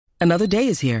Another day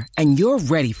is here, and you're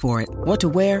ready for it. What to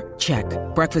wear? Check.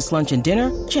 Breakfast, lunch, and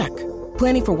dinner? Check.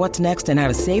 Planning for what's next and how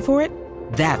to save for it?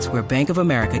 That's where Bank of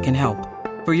America can help.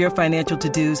 For your financial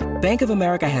to-dos, Bank of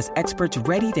America has experts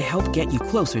ready to help get you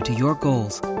closer to your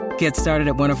goals. Get started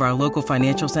at one of our local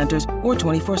financial centers or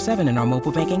 24/7 in our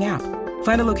mobile banking app.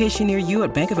 Find a location near you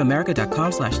at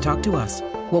bankofamerica.com/talktous.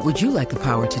 What would you like the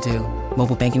power to do?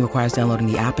 Mobile banking requires downloading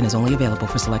the app and is only available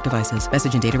for select devices.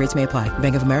 Message and data rates may apply.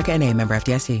 Bank of America N.A., member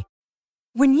FDIC.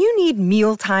 When you need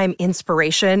mealtime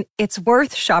inspiration, it's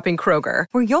worth shopping Kroger,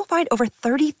 where you'll find over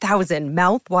 30,000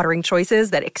 mouth-watering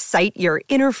choices that excite your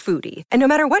inner foodie. And no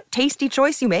matter what tasty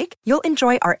choice you make, you'll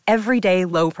enjoy our everyday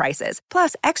low prices,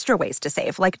 plus extra ways to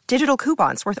save, like digital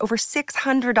coupons worth over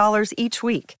 $600 each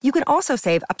week. You can also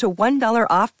save up to $1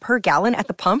 off per gallon at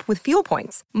the pump with fuel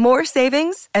points. More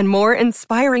savings and more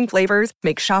inspiring flavors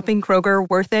make shopping Kroger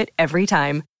worth it every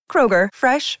time. Kroger,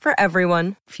 fresh for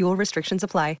everyone. Fuel restrictions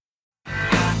apply.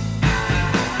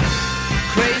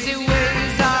 Crazy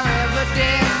ways are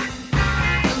evident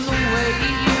in the way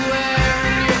you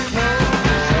wear your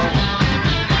clothes.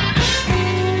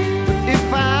 But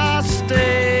if I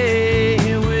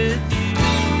stay with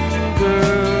you,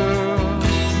 girl.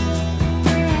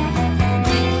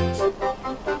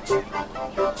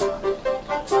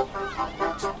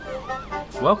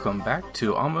 Welcome back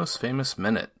to Almost Famous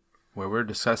Minute, where we're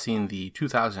discussing the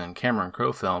 2000 Cameron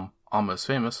Crowe film, Almost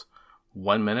Famous,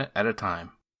 1 minute at a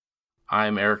time.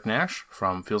 I'm Eric Nash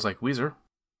from Feels Like Weezer.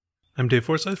 I'm Dave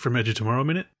Forsyth from Edge of Tomorrow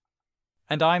Minute.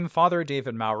 And I'm Father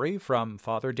David Mowry from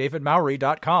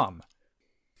FatherDavidMowry.com.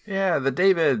 Yeah, the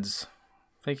Davids.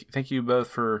 Thank you both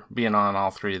for being on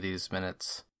all three of these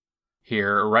minutes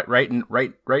here, right in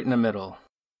the middle.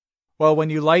 Well, when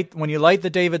you light the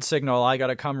David signal, I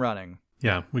gotta come running.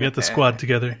 Yeah, we got the squad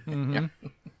together. Mm-hmm.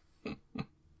 Yeah.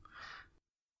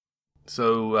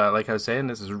 So, like I was saying,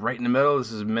 this is right in the middle.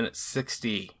 This is minute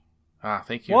 60.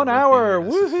 Thank you. 1 hour.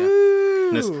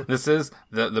 Woohoo! This is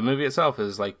the movie itself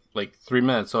is like 3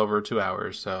 minutes over 2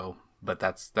 hours. So, but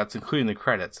that's including the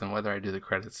credits, and whether I do the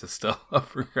credits is still up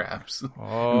for grabs.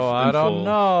 I don't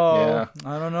know. Yeah.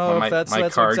 I don't know if that's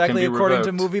exactly according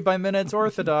to Movie by Minutes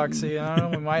orthodoxy. I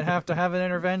don't know. We might have to have an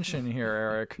intervention here,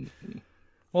 Eric.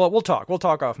 Well, we'll talk. We'll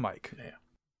talk off mic. Yeah.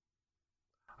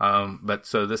 But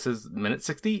so this is minute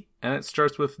 60, and it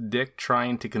starts with Dick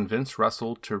trying to convince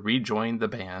Russell to rejoin the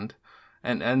band,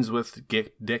 and ends with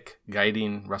Dick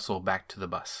guiding Russell back to the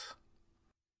bus.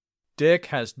 Dick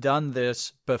has done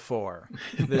this before.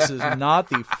 This is not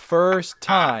the first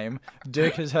time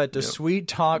Dick has had to sweet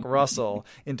talk Russell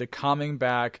into coming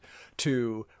back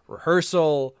to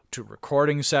rehearsal, to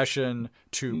recording session,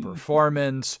 to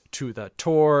performance, to the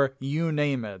tour, you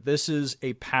name it. This is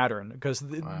a pattern, because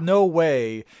no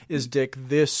way is Dick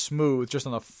this smooth just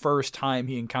on the first time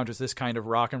he encounters this kind of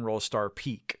rock and roll star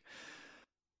peak.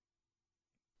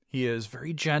 He is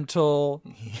very gentle.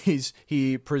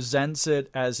 He presents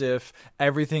it as if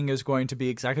everything is going to be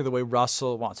exactly the way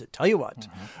Russell wants it. Tell you what,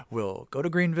 we'll go to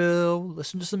Greenville,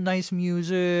 listen to some nice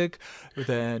music,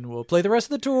 then we'll play the rest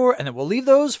of the tour, and then we'll leave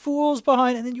those fools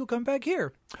behind, and then you'll come back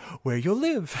here, where you'll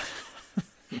live.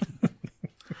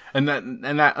 And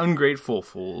that ungrateful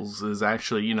fools is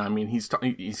actually,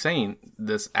 he's saying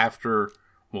this after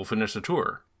we'll finish the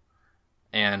tour,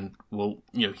 and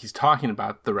he's talking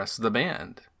about the rest of the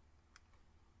band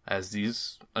as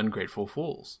these ungrateful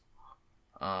fools.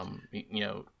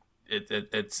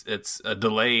 It's a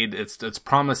delayed. It's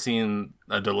promising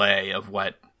a delay of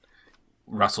what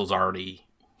Russell's already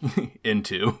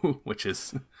into, which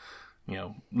is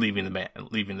leaving the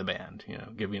band,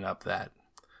 giving up that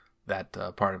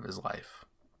part of his life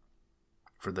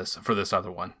for this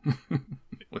other one.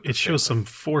 It shows some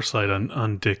foresight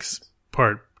on Dick's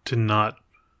part to not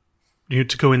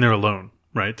to go in there alone.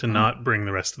 Right, to not bring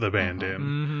the rest of the band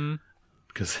in,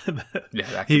 because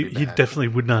he definitely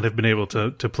would not have been able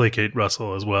to placate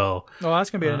Russell as well. Well, that's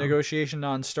going to be a negotiation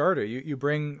non-starter. You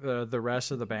bring the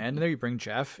rest of the band in there. You bring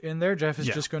Jeff in there. Jeff is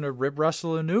just going to rip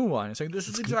Russell a new one. It's like, this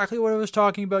is exactly what I was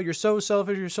talking about. You're so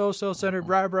selfish. You're so self-centered.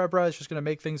 Blah blah blah. It's just going to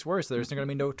make things worse. There's going to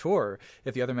be no tour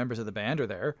if the other members of the band are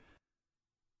there.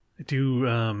 I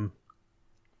do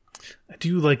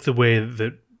like the way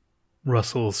that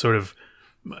Russell sort of.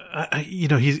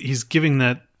 He's giving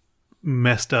that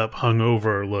messed up,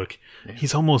 hungover look. Yeah.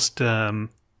 He's almost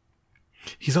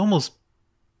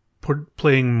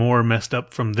playing more messed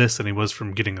up from this than he was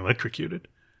from getting electrocuted.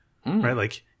 Right?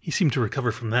 Like, he seemed to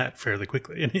recover from that fairly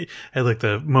quickly. And he had like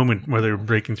the moment where they were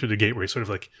breaking through the gate where he's sort of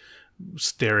like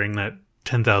staring that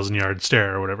 10,000 yard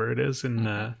stare or whatever it is.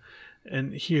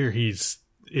 And here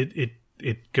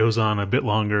it goes on a bit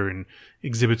longer and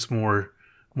exhibits more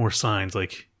signs,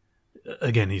 like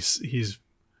again, he's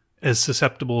as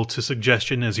susceptible to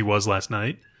suggestion as he was last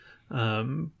night.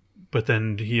 But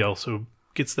then he also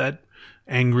gets that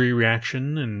angry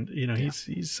reaction, and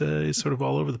he's sort of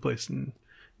all over the place in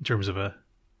terms of a.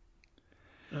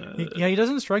 He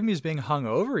doesn't strike me as being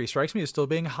hungover. He strikes me as still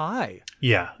being high.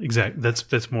 Yeah, exactly.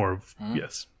 That's more of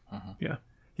yes, yeah.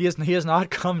 He has not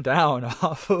come down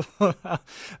off of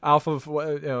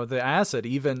the acid,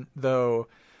 even though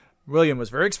William was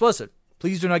very explicit.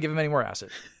 Please do not give him any more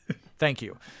acid. Thank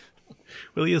you.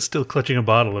 Well, he is still clutching a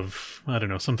bottle of, I don't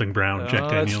know, something brown, Jack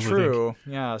Daniels. That's true.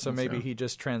 Yeah, so maybe he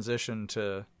just transitioned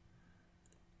to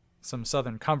some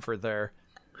Southern comfort there.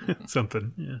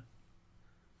 Something, yeah.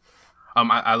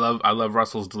 I love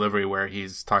Russell's delivery where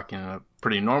he's talking in a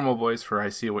pretty normal voice for "I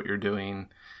see what you're doing,"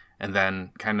 and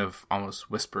then kind of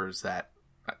almost whispers that,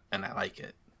 and I like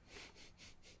it.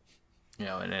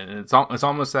 And it's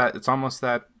almost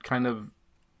that kind of.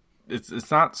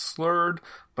 It's not slurred,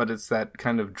 but it's that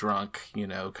kind of drunk,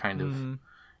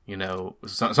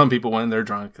 some people when they're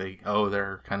drunk,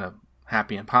 they're kind of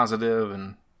happy and positive,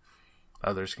 and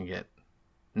others can get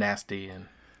nasty and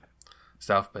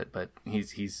stuff. But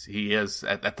he is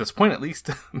at this point, at least,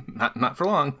 not for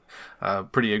long,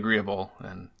 pretty agreeable,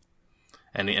 and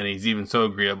he's even so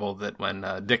agreeable that when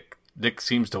Dick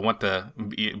seems to want to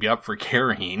be up for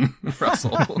carrying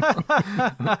Russell.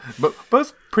 But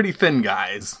both pretty thin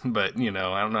guys, but, I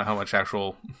don't know how much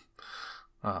actual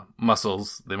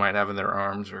muscles they might have in their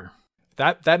arms. Or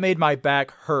That made my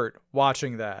back hurt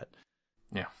watching that.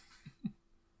 Yeah.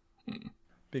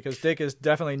 Because Dick is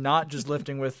definitely not just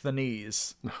lifting with the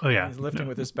knees. Oh, yeah. He's lifting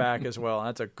with his back as well.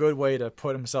 That's a good way to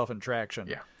put himself in traction.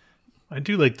 Yeah. I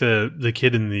do like the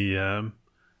kid in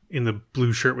the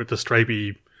blue shirt with the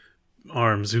stripy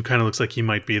arms, who kind of looks like he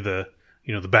might be the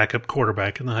backup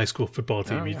quarterback in the high school football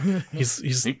team.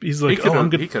 He's like,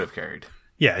 he could have carried.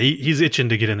 Yeah, he's itching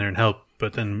to get in there and help,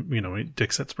 but then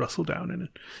Dick sets Russell down and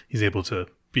he's able to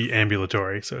be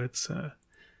ambulatory, so it's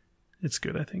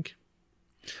good, I think.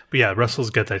 But yeah, Russell's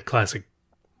got that classic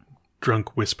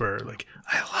drunk whisper, like,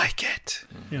 I like it.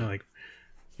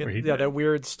 That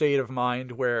weird state of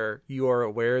mind where you are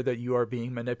aware that you are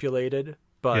being manipulated,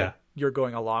 but you're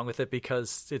going along with it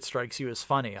because it strikes you as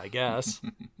funny, I guess.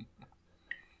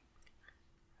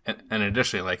 and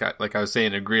additionally, like I was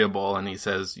saying, agreeable, and he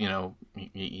says,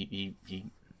 he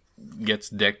gets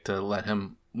Dick to let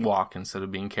him walk instead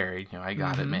of being carried. I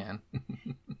got it, man.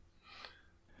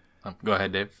 Go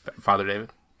ahead, Dave. Father David.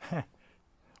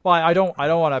 Well, I don't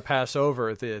want to pass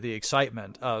over the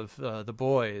excitement of the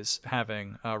boys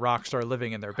having Rockstar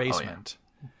living in their basement.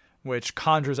 Which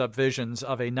conjures up visions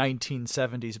of a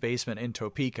 1970s basement in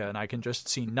Topeka, and I can just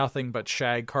see nothing but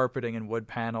shag carpeting and wood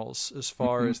panels as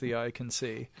far as the eye can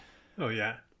see. Oh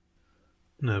yeah,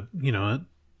 and a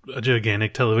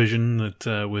gigantic television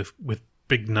that with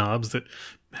big knobs that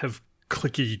have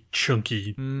clicky,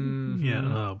 chunky. Yeah,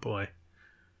 oh boy.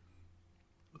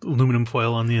 Aluminum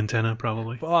foil on the antenna,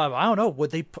 probably. Well, I don't know.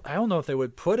 I don't know if they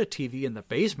would put a TV in the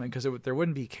basement because there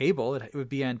wouldn't be cable. It would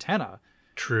be antenna.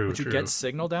 True. Would you get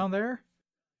signal down there?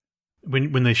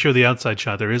 When they show the outside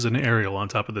shot, there is an aerial on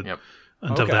top of the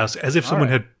the house, as if someone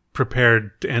had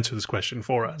prepared to answer this question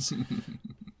for us.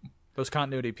 Those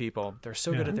continuity people, they're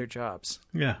so good at their jobs.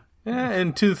 Yeah. Yeah,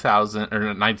 in 2000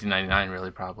 or 1999,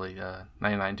 really, probably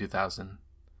 99, 2000.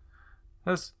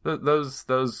 Those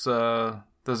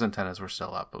antennas were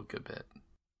still up a good bit.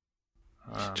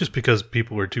 Just because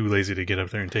people were too lazy to get up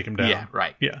there and take them down. Yeah,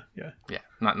 right. Yeah.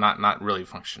 Not really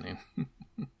functioning.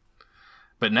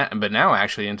 But now,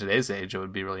 actually, in today's age, it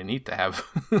would be really neat to have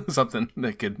something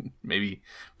that could maybe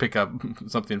pick up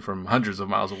something from hundreds of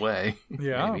miles away.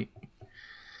 Yeah. Maybe.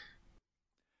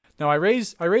 Now, I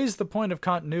raise the point of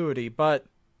continuity, but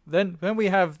then we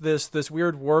have this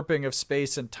weird warping of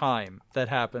space and time that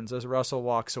happens as Russell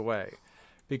walks away,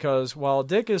 because while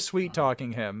Dick is sweet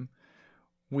talking him,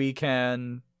 we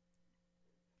can.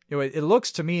 It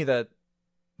looks to me that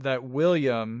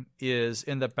William is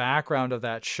in the background of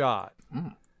that shot.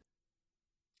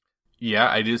 Yeah,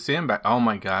 I do see him back. Oh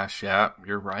my gosh, yeah,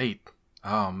 you're right.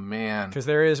 Oh man, because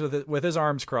there he is with his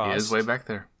arms crossed. He is way back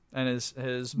there, and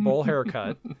his bowl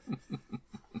haircut.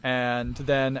 And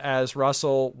then as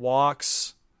Russell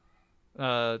walks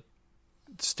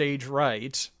stage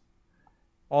right,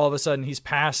 all of a sudden he's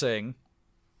passing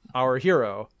our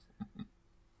hero.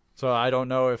 So I don't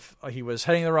know if he was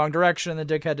heading the wrong direction and the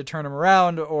Dick had to turn him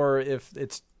around, or if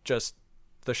it's just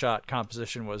the shot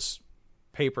composition was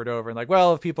papered over and like,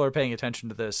 well, if people are paying attention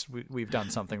to this, we've done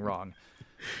something wrong.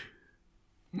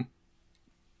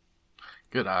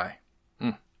 Good eye.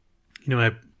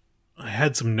 I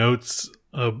had some notes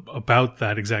about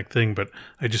that exact thing, but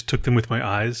I just took them with my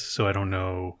eyes, so I don't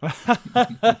know.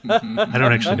 I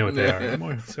don't actually know what they are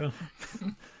anymore. So,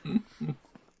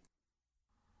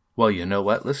 well, you know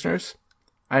what, listeners?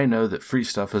 I know that free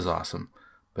stuff is awesome,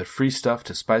 but free stuff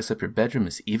to spice up your bedroom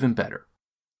is even better.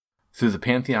 Through the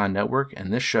Pantheon Network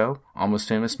and this show, Almost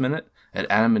Famous Minute, at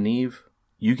Adam and Eve,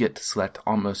 you get to select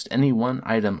almost any one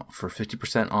item for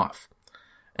 50% off.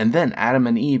 And then Adam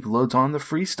and Eve loads on the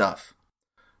free stuff.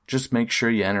 Just make sure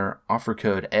you enter offer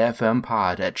code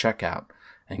AFMPOD at checkout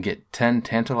and get 10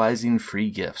 tantalizing free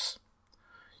gifts.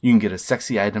 You can get a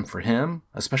sexy item for him,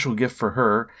 a special gift for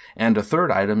her, and a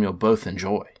third item you'll both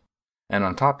enjoy. And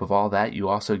on top of all that, you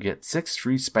also get 6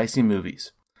 free spicy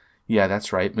movies. Yeah,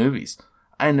 that's right, movies.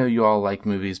 I know you all like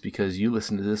movies because you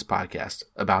listen to this podcast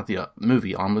about the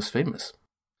movie Almost Famous.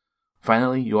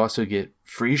 Finally, you also get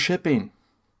free shipping.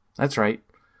 That's right.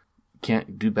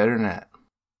 Can't do better than that.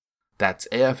 That's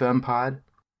AFMPod,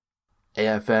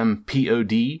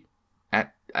 AFMPOD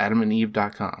at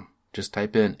adamandeve.com. Just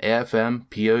type in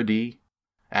AFMPOD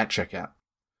at checkout.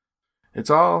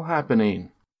 It's all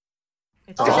happening.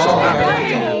 It's all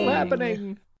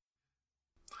happening.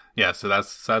 Yeah, so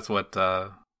that's what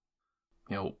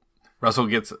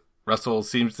Russell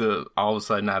seems to all of a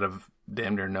sudden out of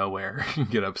damn near nowhere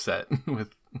get upset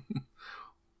with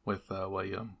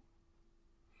William.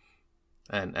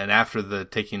 And after the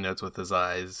taking notes with his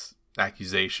eyes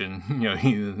accusation,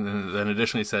 he then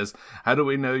additionally says, "How do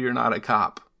we know you're not a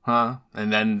cop, huh?"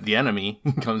 And then the enemy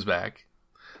comes back.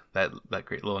 That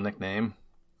great little nickname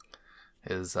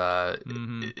is the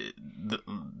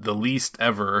least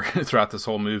ever throughout this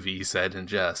whole movie, he said in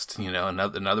jest.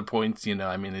 Another points,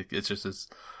 it's just this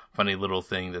funny little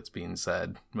thing that's being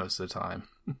said most of the time.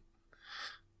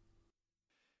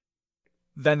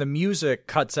 Then the music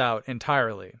cuts out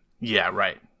entirely. Yeah,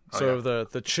 right.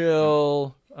 The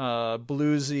chill,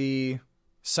 bluesy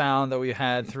sound that we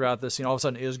had throughout this scene all of a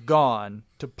sudden is gone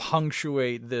to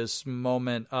punctuate this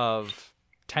moment of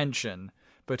tension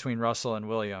between Russell and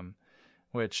William,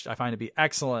 which I find to be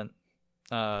excellent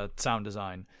sound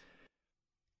design.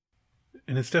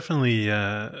 And it's definitely,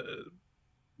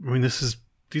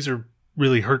 these are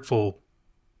really hurtful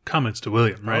comments to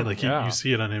William, right? You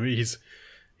see it on him.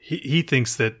 He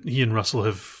thinks that he and Russell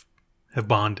have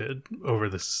bonded over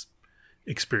this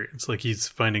experience. Like, he's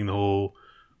finding the whole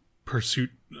pursuit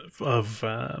of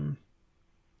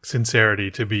sincerity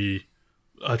to be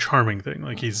a charming thing.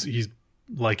 Like, he's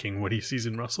liking what he sees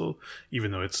in Russell,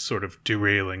 even though it's sort of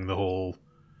derailing the whole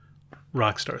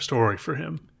rock star story for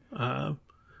him.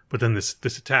 But then this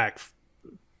attack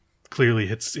clearly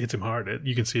hits him hard.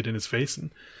 You can see it in his face.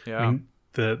 And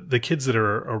the kids that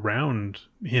are around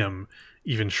him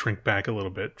even shrink back a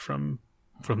little bit from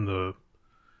the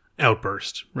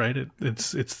outburst, right?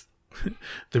 It's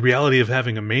the reality of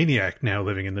having a maniac now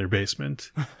living in their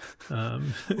basement.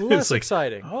 Less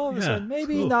exciting. All of a sudden,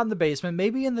 maybe not in the basement,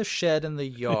 maybe in the shed in the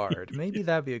yard. Maybe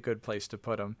that'd be a good place to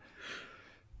put him.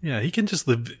 Yeah, he can just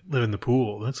live in the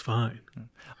pool. That's fine.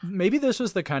 Maybe this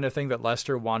was the kind of thing that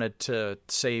Lester wanted to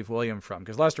save William from,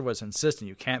 because Lester was insistent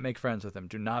you can't make friends with him.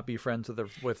 Do not be friends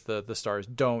with the stars.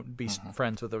 Don't be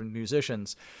friends with the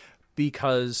musicians,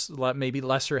 because maybe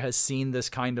Lester has seen this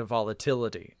kind of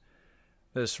volatility,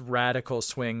 this radical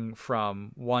swing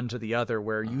from one to the other,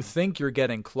 where you think you're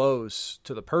getting close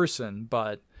to the person,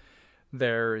 but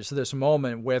there's this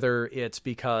moment, whether it's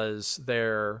because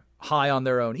they're high on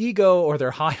their own ego or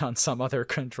they're high on some other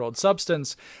controlled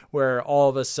substance, where all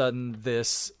of a sudden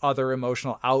this other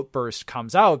emotional outburst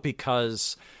comes out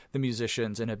because the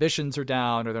musician's inhibitions are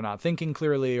down, or they're not thinking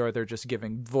clearly, or they're just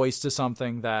giving voice to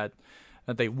something that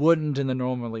they wouldn't in the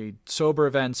normally sober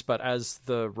events. But as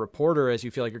the reporter, as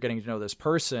you feel like you're getting to know this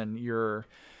person, you're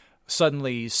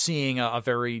suddenly seeing a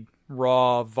very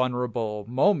raw, vulnerable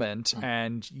moment.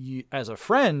 And you, as a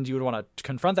friend, you would want to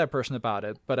confront that person about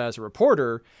it. But as a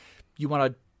reporter, you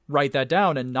want to write that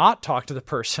down and not talk to the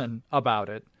person about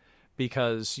it,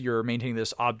 because you're maintaining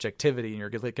this objectivity and you're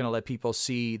going to let people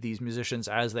see these musicians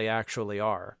as they actually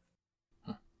are.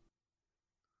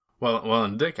 Well,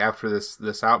 and Dick, after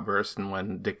this outburst, and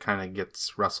when Dick kind of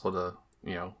gets Russell to,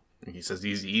 he says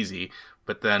easy,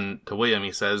 but then to William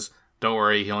he says, "Don't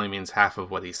worry, he only means half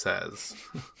of what he says."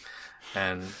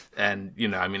 and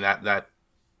that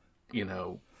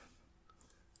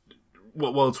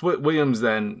well, it's Williams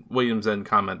then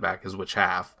comment back is which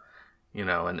half,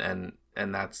 and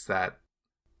that's that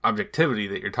objectivity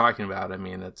that you're talking about, I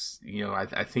mean, it's, you know, I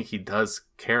think he does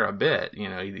care a bit. You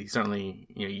know, he certainly,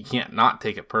 you know, you can't not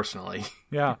take it personally.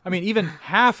 Yeah. I mean, even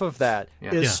half of that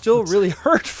Yeah. is Yeah, still really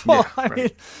hurtful. Yeah, I right. mean,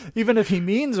 even if he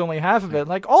means only half of it,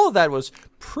 like all of that was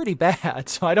pretty bad.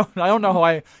 So I don't know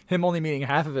why him only meaning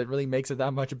half of it really makes it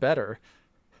that much better.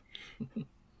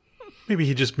 Maybe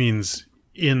he just means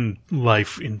in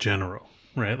life in general,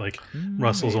 right? Like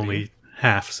Russell's only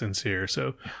half sincere,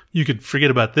 so you could forget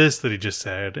about this that he just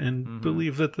said and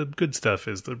believe that the good stuff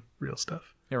is the real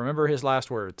stuff. Yeah, remember his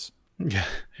last words. Yeah,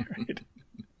 right.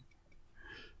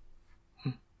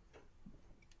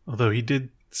 Although he did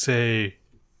say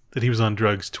that he was on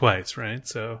drugs twice, right?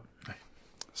 So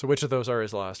So which of those are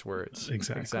his last words?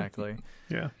 Exactly. Exactly.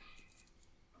 yeah.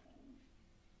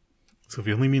 So if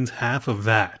he only means half of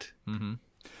that,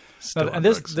 still Now, on and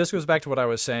this drugs. this goes back to what I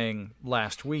was saying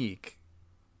last week.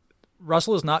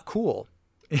 Russell is not cool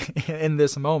in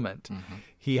this moment.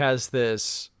 He has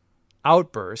this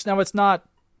outburst. Now it's not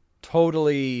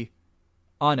totally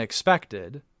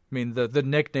unexpected. I mean, the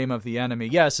nickname of the enemy,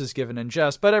 yes, is given in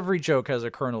jest, but every joke has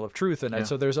a kernel of truth in it. Yeah.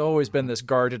 So there's always been this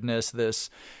guardedness, this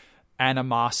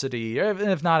animosity,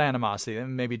 if not animosity,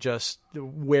 then maybe just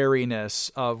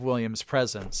wariness of William's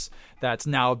presence that's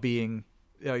now being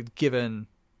given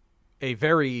a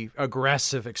very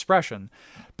aggressive expression.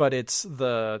 But it's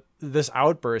this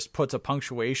outburst puts a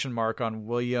punctuation mark on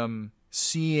William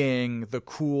seeing the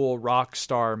cool rock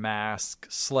star mask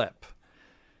slip.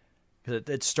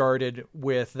 It started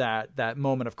with that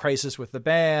moment of crisis with the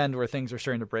band where things are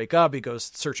starting to break up. He goes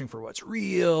searching for what's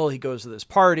real. He goes to this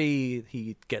party.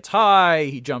 He gets high.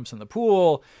 He jumps in the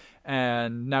pool.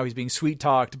 And now he's being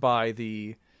sweet-talked by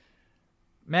the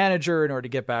manager in order to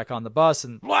get back on the bus.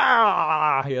 And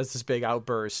blah, he has this big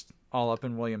outburst all up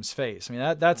in William's face. I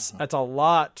mean, that's a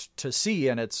lot to see,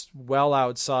 and it's well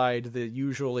outside the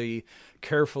usually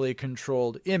carefully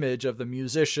controlled image of the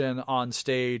musician on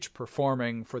stage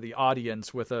performing for the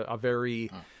audience with a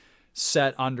very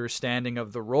set understanding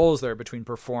of the roles there between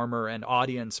performer and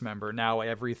audience member. Now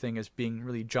everything is being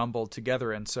really jumbled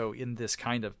together, and so in this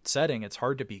kind of setting, it's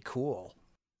hard to be cool.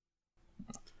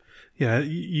 Yeah,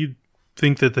 you'd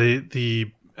think that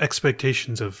the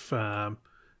expectations of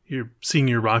you're seeing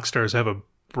your rock stars have a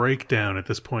breakdown at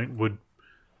this point would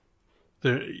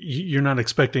you're not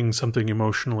expecting something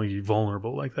emotionally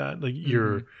vulnerable like that. Like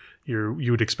you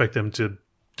would expect them to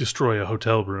destroy a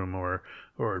hotel room or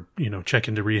check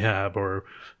into rehab or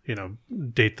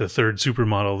date the third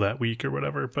supermodel that week or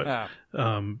whatever. But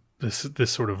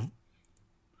this sort of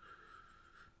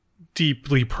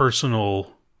deeply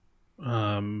personal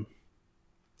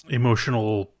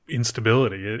emotional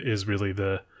instability is really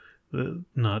the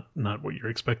not what you're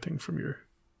expecting from your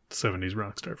 70s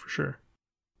rock star for sure.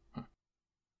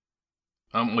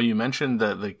 Well, you mentioned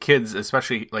the kids,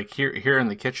 especially like here in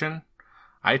the kitchen.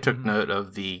 I took note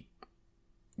of the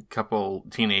couple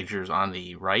teenagers on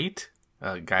the right,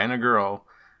 a guy and a girl,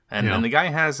 and then the guy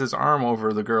has his arm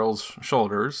over the girl's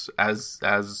shoulders as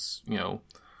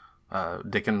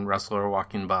Dick and Russell are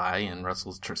walking by, and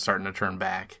Russell's starting to turn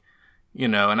back,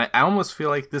 and I almost feel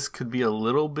like this could be a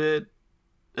little bit,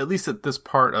 at least at this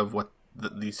part of what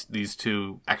these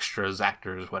two extras,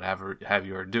 actors, whatever have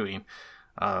you are doing.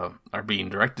 Are being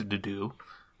directed to do,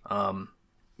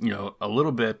 a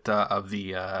little bit of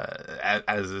the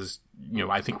as is,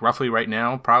 I think roughly right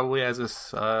now, probably as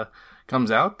this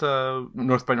comes out,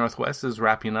 North by Northwest is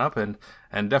wrapping up, and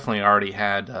definitely already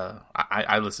had.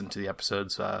 I listened to the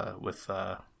episodes with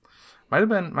might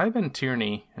have been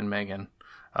Tierney and Megan,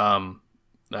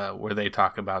 where they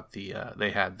talk about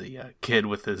they had the kid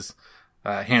with his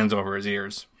hands over his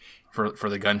ears for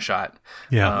the gunshot.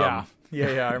 Yeah.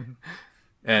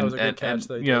 And, was a good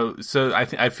catch, so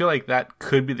I feel like that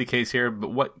could be the case here.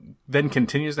 But what then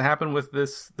continues to happen with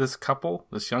this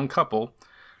young couple,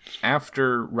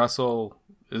 after Russell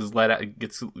is let out,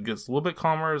 gets a little bit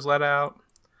calmer, is let out,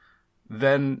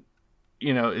 then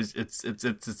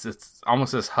it's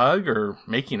almost this hug or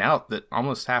making out that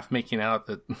almost half making out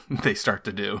that they start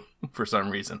to do for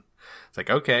some reason. It's like,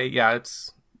 okay, yeah,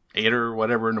 it's 8 or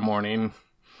whatever in the morning,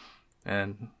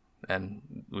 and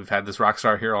we've had this rock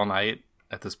star here all night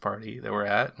at this party that we're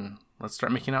at, and let's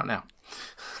start making out now.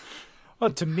 Well,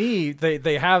 to me,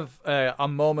 they have a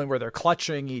moment where they're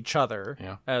clutching each other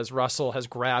as Russell has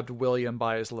grabbed William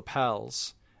by his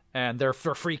lapels, and they're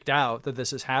freaked out that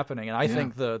this is happening. And I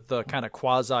think the kind of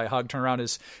quasi hug turnaround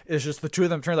is just the two of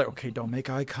them turning like, okay, don't make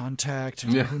eye contact.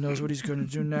 And who knows what he's going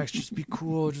to do next? Just be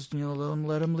cool. Just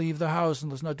let him leave the house and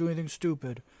let's not do anything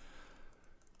stupid.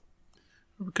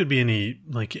 It could be any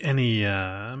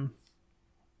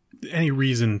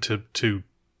reason to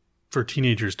for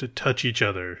teenagers to touch each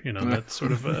other. You know, that's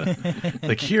sort of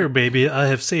like, here, baby, I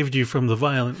have saved you from the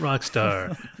violent rock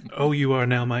star. Oh, you are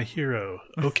now my hero.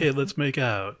 Okay, let's make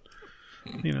out.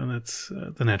 You know, that's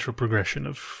the natural progression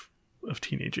of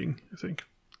teenaging, I think.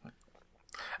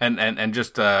 And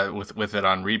just with it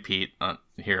on repeat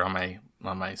here on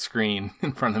my screen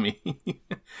in front of me,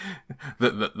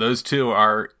 those two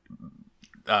are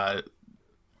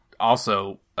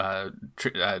also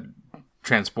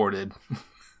transported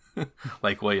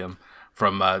like William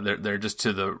from they're just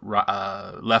to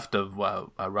the left of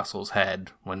Russell's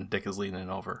head when Dick is leaning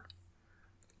over.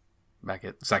 Back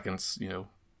at seconds, you know.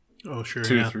 Oh sure,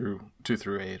 2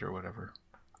 through 8 or whatever.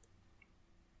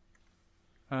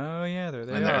 Oh yeah, there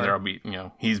they and are. They're all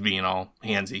he's being all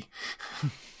handsy.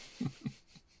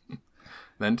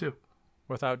 Then too.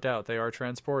 Without doubt, they are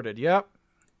transported. Yep.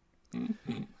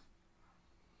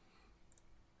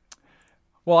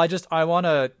 Well, I want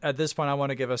to, at this point, I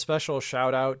want to give a special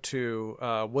shout out to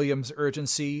William's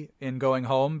urgency in going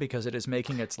home because it is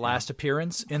making its last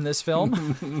appearance in this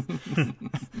film.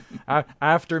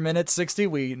 After minute 60,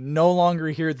 we no longer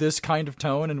hear this kind of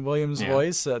tone in William's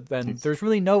voice, and there's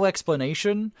really no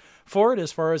explanation for it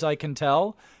as far as I can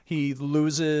tell. He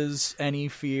loses any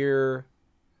fear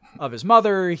of his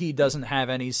mother. He doesn't have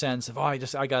any sense of, I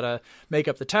gotta make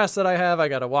up the test that I have. I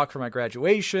gotta walk for my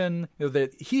graduation.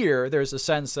 Here, there's a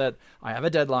sense that I have a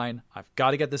deadline. I've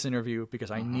got to get this interview because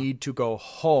I need to go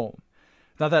home.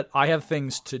 Not that I have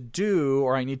things to do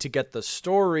or I need to get the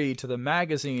story to the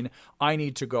magazine. I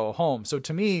need to go home. So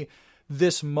to me,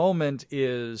 this moment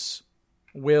is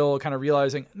Will kind of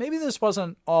realizing maybe this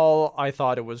wasn't all I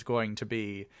thought it was going to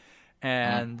be.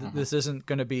 And this isn't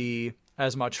going to be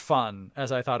as much fun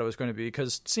as I thought it was going to be,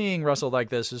 because seeing Russell like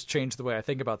this has changed the way I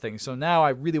think about things. So now I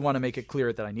really want to make it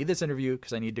clear that I need this interview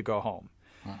because I need to go home.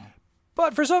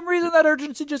 But for some reason, that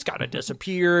urgency just kind of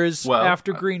disappears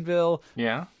after Greenville.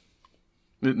 Yeah.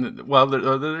 Well,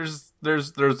 there's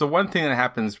the one thing that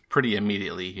happens pretty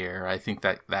immediately here. I think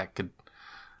that could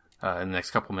in the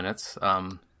next couple minutes.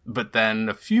 But then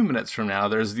a few minutes from now,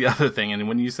 there's the other thing. And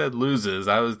when you said loses,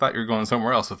 I thought you were going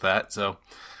somewhere else with that. So.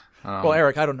 Well,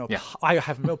 Eric, I don't know. Yeah. I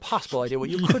have no possible idea what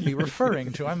you could be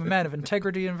referring to. I'm a man of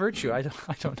integrity and virtue. I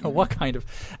don't know what kind of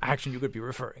action you could be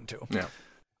referring to. Yeah.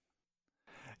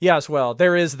 Yes, well,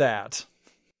 there is that.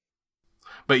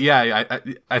 But yeah,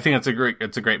 I think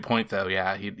it's a great point though.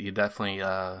 Yeah, he definitely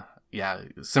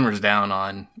simmers down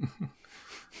on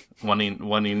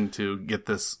wanting to get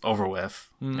this over with.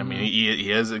 Mm-hmm. I mean,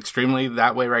 he is extremely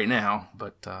that way right now,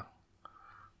 but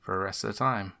for the rest of the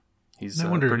time. He's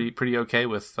pretty okay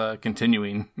with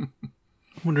continuing.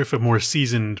 I wonder if a more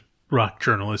seasoned rock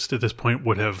journalist at this point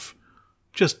would have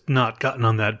just not gotten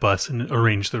on that bus and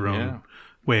arranged their own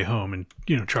way home, and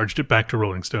charged it back to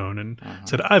Rolling Stone and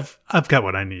said, "I've got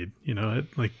what I need."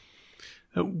 Like,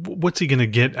 what's he going to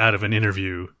get out of an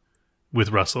interview with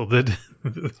Russell that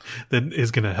is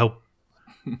going to help?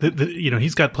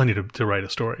 He's got plenty to write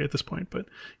a story at this point. But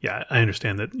yeah, I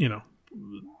understand that.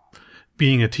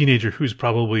 Being a teenager who's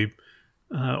probably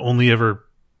only ever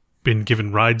been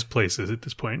given rides places at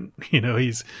this point, he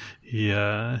may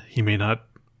not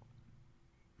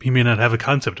have a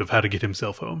concept of how to get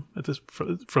himself home at this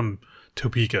from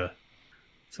Topeka.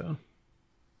 So,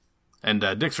 and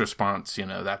Dick's response,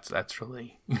 that's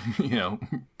really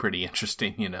pretty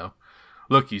interesting.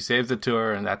 Look, you saved the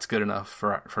tour, and that's good enough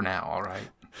for now. All right,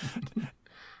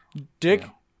 Dick.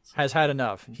 Has had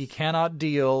enough. He cannot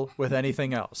deal with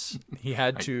anything else. He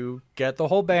had to get the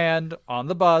whole band on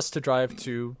the bus to drive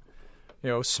to,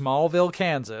 Smallville,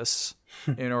 Kansas,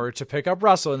 in order to pick up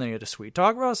Russell, and then he had to sweet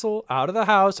talk Russell out of the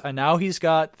house, and now he's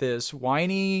got this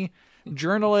whiny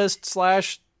journalist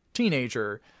 /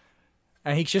 teenager,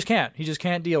 and he just can't. He just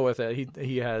can't deal with it.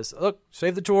 He has, look,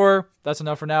 save the tour. That's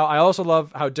enough for now. I also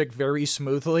love how Dick very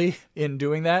smoothly, in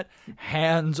doing that,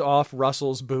 hands off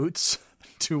Russell's boots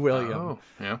to William. Oh,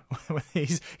 yeah.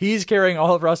 he's carrying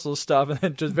all of Russell's stuff and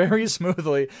then just very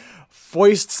smoothly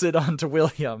foists it onto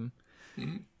William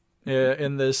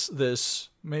in this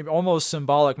maybe almost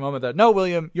symbolic moment that, no,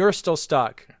 William, you're still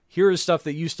stuck. Here is stuff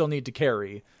that you still need to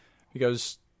carry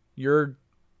because you're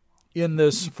in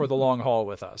this for the long haul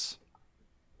with us.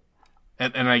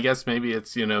 And I guess maybe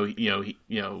it's,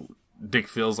 Dick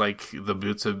feels like the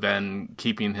boots have been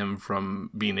keeping him from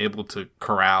being able to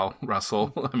corral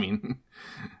Russell. I mean,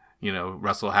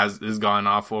 Russell has gone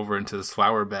off over into this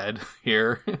flower bed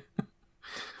here.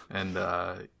 And,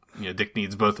 Dick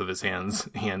needs both of his hands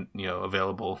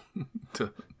available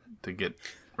to get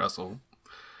Russell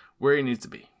where he needs to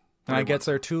be. And I gets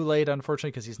there too late, unfortunately,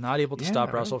 because he's not able to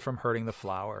stop Russell from hurting the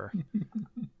flower.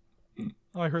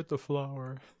 I hurt the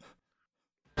flower.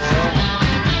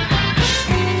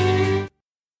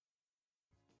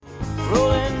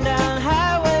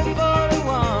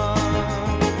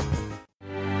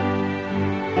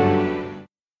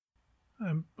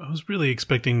 really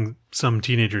expecting some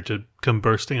teenager to come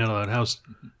bursting out of that house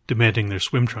demanding their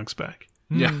swim trunks back.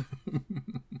 Yeah.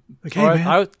 Like, hey,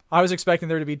 man. I was expecting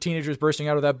there to be teenagers bursting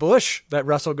out of that bush that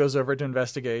Russell goes over to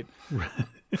investigate.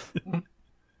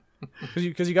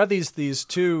 Because you got these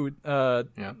two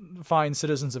fine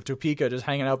citizens of Topeka just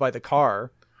hanging out by the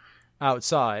car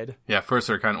outside. Yeah, first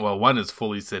they're kind of, well, one is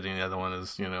fully sitting, the other one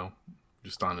is,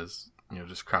 just on his,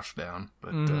 just crouched down.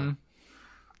 But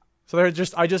so they're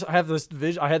just, I had this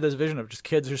vision of just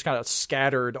kids just kind of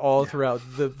scattered all throughout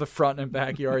the front and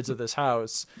backyards of this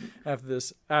house after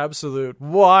this absolute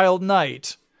wild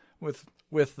night with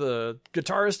the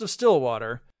guitarist of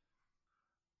Stillwater.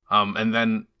 And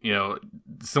then,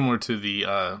 similar to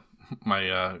the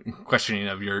my questioning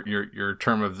of your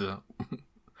term of the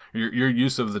your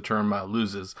use of the term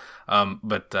loses,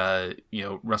 but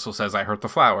Russell says, "I hurt the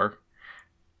flower."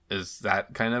 Is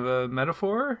that kind of a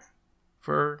metaphor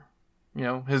for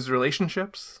his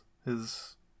relationships?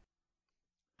 His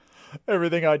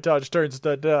everything I touch turns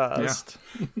to dust.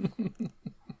 Yeah.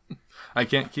 I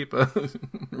can't keep a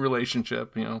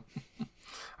relationship.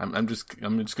 I'm just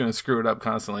going to screw it up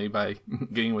constantly by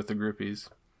getting with the groupies.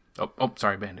 Oh,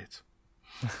 sorry, Band-Aids.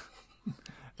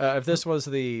 If this was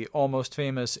the Almost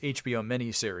Famous HBO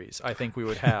miniseries, I think we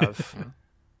would have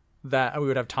that. We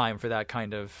would have time for that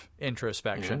kind of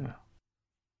introspection.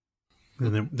 Yeah.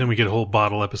 And then we get a whole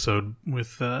bottle episode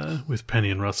with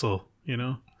Penny and Russell,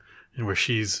 and where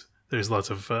there's lots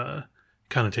of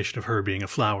connotation of her being a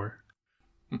flower.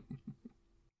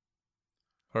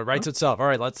 Or it writes itself. All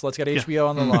right, let's get HBO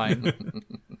on the line.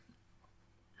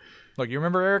 Look, you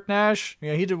remember Eric Nash?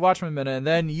 He did Watchmen Minute, and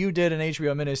then you did an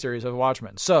HBO miniseries of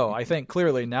Watchmen. So I think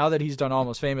clearly now that he's done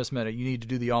Almost Famous Minute, you need to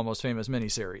do the Almost Famous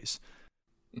miniseries.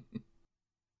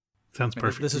 Sounds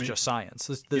perfect. This is just science.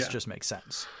 This just makes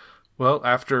sense. Well,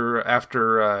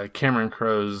 after Cameron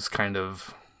Crowe's kind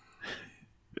of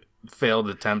failed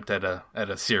attempt at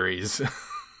a series,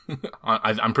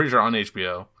 I'm pretty sure on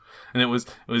HBO. And it was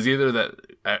either that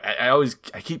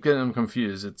I keep getting them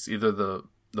confused. It's either the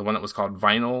one that was called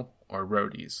Vinyl or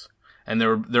Roadies, and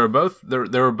there were both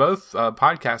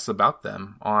podcasts about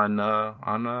them on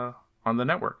the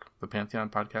network, the Pantheon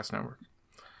Podcast Network,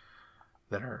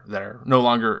 that are no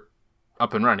longer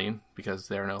up and running because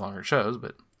they are no longer shows.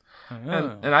 But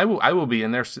and I will be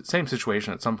in their same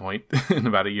situation at some point in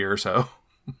about a year or so.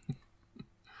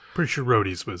 Pretty sure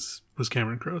Roadies was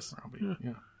Cameron Crowe's. Yeah.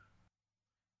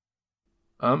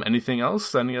 Anything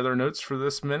else? Any other notes for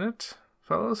this minute,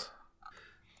 fellas?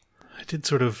 I did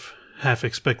sort of half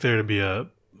expect there to be a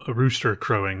rooster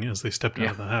crowing as they stepped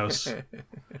out of the house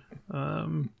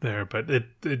there, but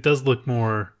it does look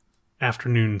more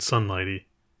afternoon sunlighty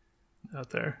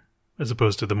out there as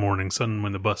opposed to the morning sun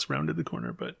when the bus rounded the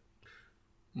corner. But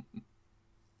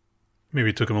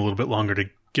maybe it took him a little bit longer to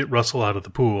get Russell out of the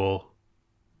pool,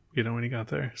 when he got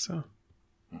there. So.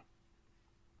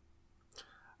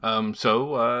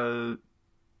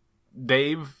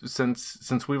 Dave,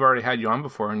 since we've already had you on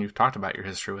before and you've talked about your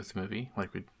history with the movie,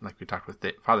 like we talked with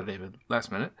Father David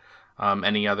last minute,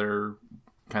 any other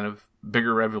kind of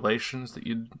bigger revelations that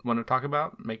you'd want to talk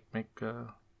about?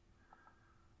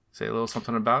 Say a little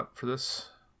something about for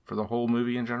the whole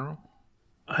movie in general?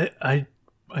 I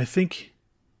think,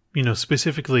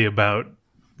 specifically about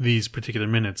these particular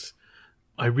minutes,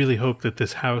 I really hope that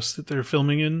this house that they're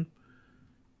filming in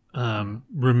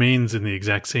remains in the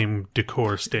exact same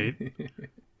decor state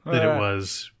that it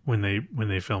was when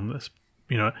they filmed this.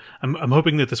 I'm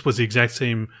hoping that this was the exact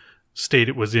same state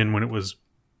it was in when it was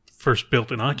first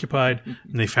built and occupied,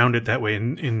 and they found it that way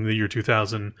in the year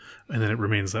 2000, and then it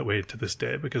remains that way to this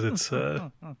day because it's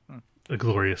a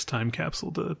glorious time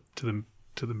capsule to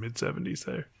the mid 70s.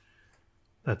 There,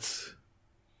 I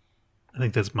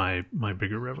think that's my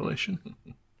bigger revelation.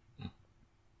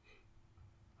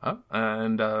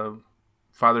 And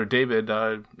Father David,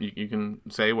 you can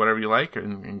say whatever you like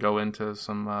and go into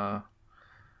some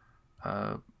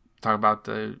talk about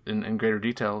in greater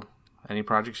detail any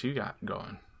projects you got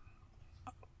going.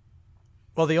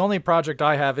 Well, the only project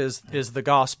I have is the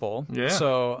gospel. Yeah.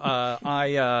 So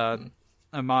I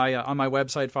on my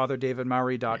website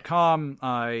fatherdavidmowry.com,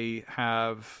 I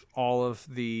have all of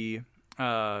the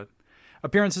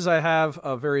appearances I have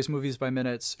of various Movies by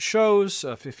Minutes shows.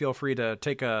 Feel free to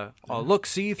take a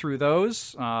look-see through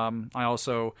those. I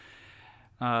also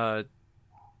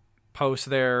post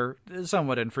there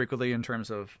somewhat infrequently in terms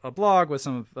of a blog with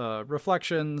some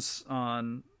reflections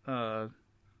on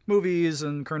movies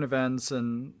and current events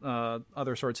and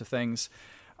other sorts of things.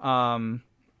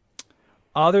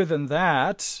 Other than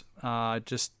that,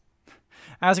 just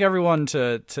ask everyone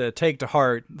to take to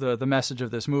heart the message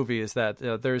of this movie is that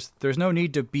there's no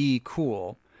need to be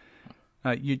cool.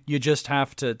 You just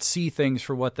have to see things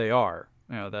for what they are.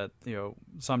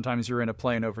 Sometimes you're in a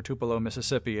plane over Tupelo,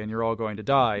 Mississippi, and you're all going to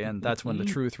die, and that's when the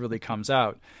truth really comes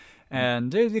out.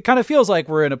 And it kind of feels like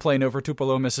we're in a plane over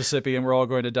Tupelo, Mississippi, and we're all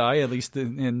going to die, at least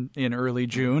in early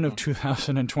June of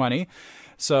 2020.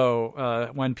 So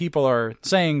when people are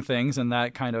saying things in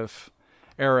that kind of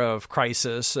era of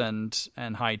crisis and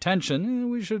high tension,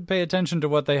 we should pay attention to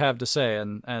what they have to say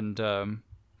and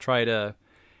try to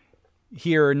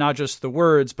hear not just the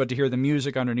words, but to hear the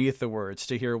music underneath the words,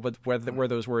 to hear where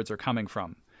those words are coming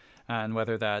from. And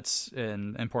whether that's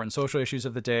in important social issues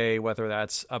of the day, whether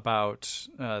that's about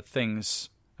things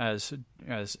as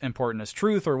important as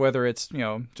truth, or whether it's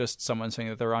just someone saying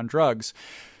that they're on drugs,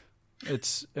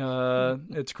 it's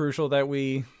crucial that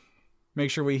we make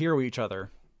sure we hear each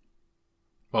other.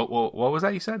 What was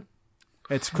that you said?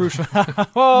 It's crucial.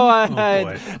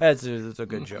 That's a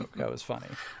good joke. That was funny.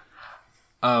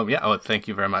 Thank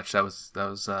you very much. That was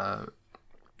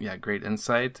great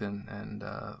insight and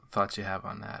thoughts you have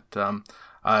on that.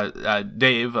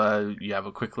 Dave, you have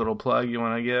a quick little plug you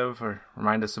want to give or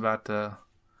remind us about? No,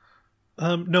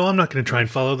 I'm not going to try and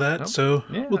follow that. Nope. So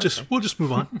we'll just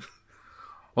move on.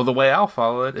 Well, the way I'll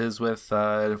follow it is with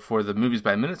for the Movies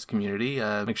by Minutes community.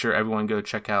 Make sure everyone go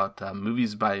check out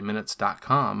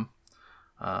moviesbyminutes.com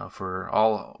for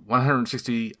all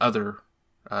 160 other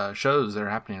shows that are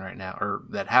happening right now, or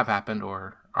that have happened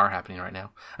or are happening right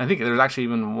now. I think there's actually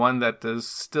even one that is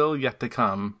still yet to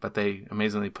come, but they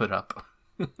amazingly put up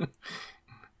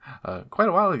quite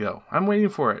a while ago. I'm waiting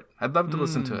for it. I'd love to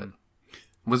listen to it.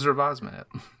 Wizard of Oz Minute.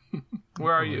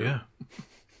 Where are you?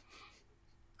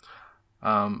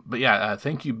 Yeah.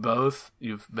 Thank you both.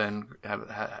 You've both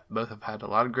have had a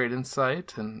lot of great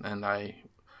insight, and I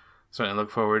certainly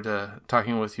look forward to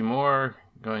talking with you more,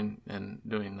 going and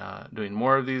doing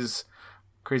more of these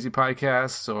crazy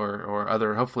podcasts or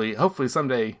other hopefully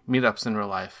someday meetups in real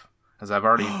life, as I've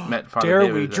already met Father Dare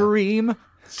David we dream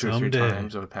 2 or 3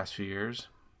 times over the past few years.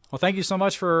 Well, thank you so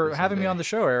much for having me on the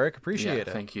show, Eric. Appreciate it.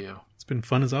 Thank you. It's been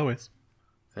fun as always.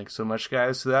 Thanks so much,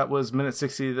 guys. So that was Minute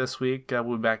 60 this week.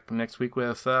 We'll be back next week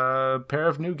with a pair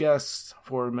of new guests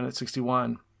for Minute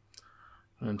 61.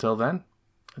 And until then,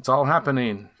 it's all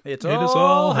happening. It is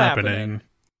all happening.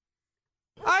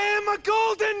 I am a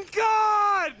golden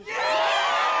god!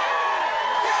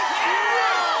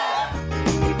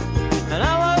 And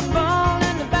I was born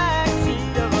in the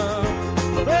backseat of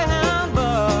a Greyhound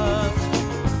bus,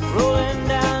 rolling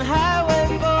down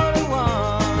Highway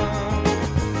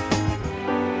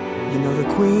 41. You know the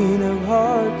Queen of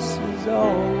Hearts is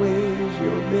always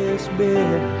your best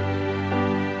bet.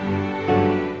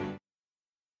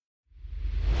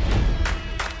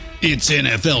 It's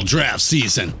NFL draft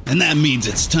season, and that means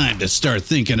it's time to start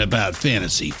thinking about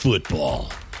fantasy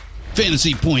football.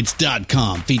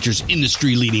 FantasyPoints.com features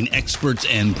industry-leading experts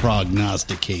and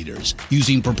prognosticators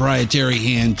using proprietary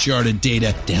hand-charted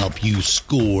data to help you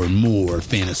score more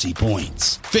fantasy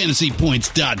points.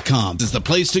 FantasyPoints.com is the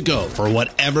place to go for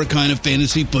whatever kind of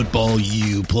fantasy football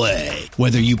you play.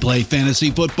 Whether you play fantasy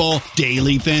football,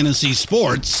 daily fantasy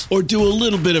sports, or do a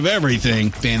little bit of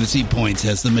everything, Fantasy Points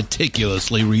has the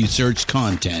meticulously researched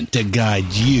content to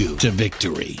guide you to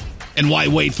victory. And why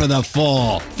wait for the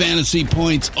fall? Fantasy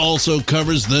Points also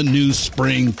covers the new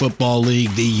spring football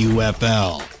league, the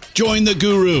UFL. Join the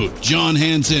guru, John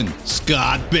Hansen,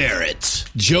 Scott Barrett,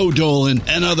 Joe Dolan,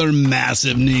 and other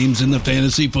massive names in the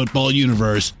fantasy football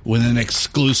universe with an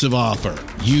exclusive offer.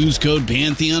 Use code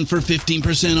Pantheon for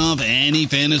 15% off any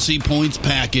Fantasy Points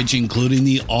package, including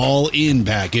the all-in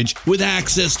package, with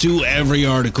access to every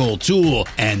article, tool,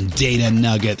 and data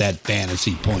nugget that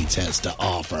Fantasy Points has to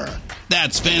offer.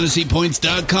 That's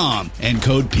FantasyPoints.com and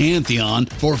code Pantheon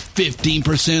for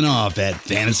 15% off at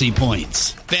Fantasy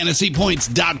Points.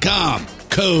 FantasyPoints.com,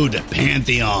 code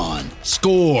Pantheon.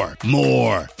 Score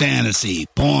more fantasy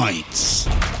points.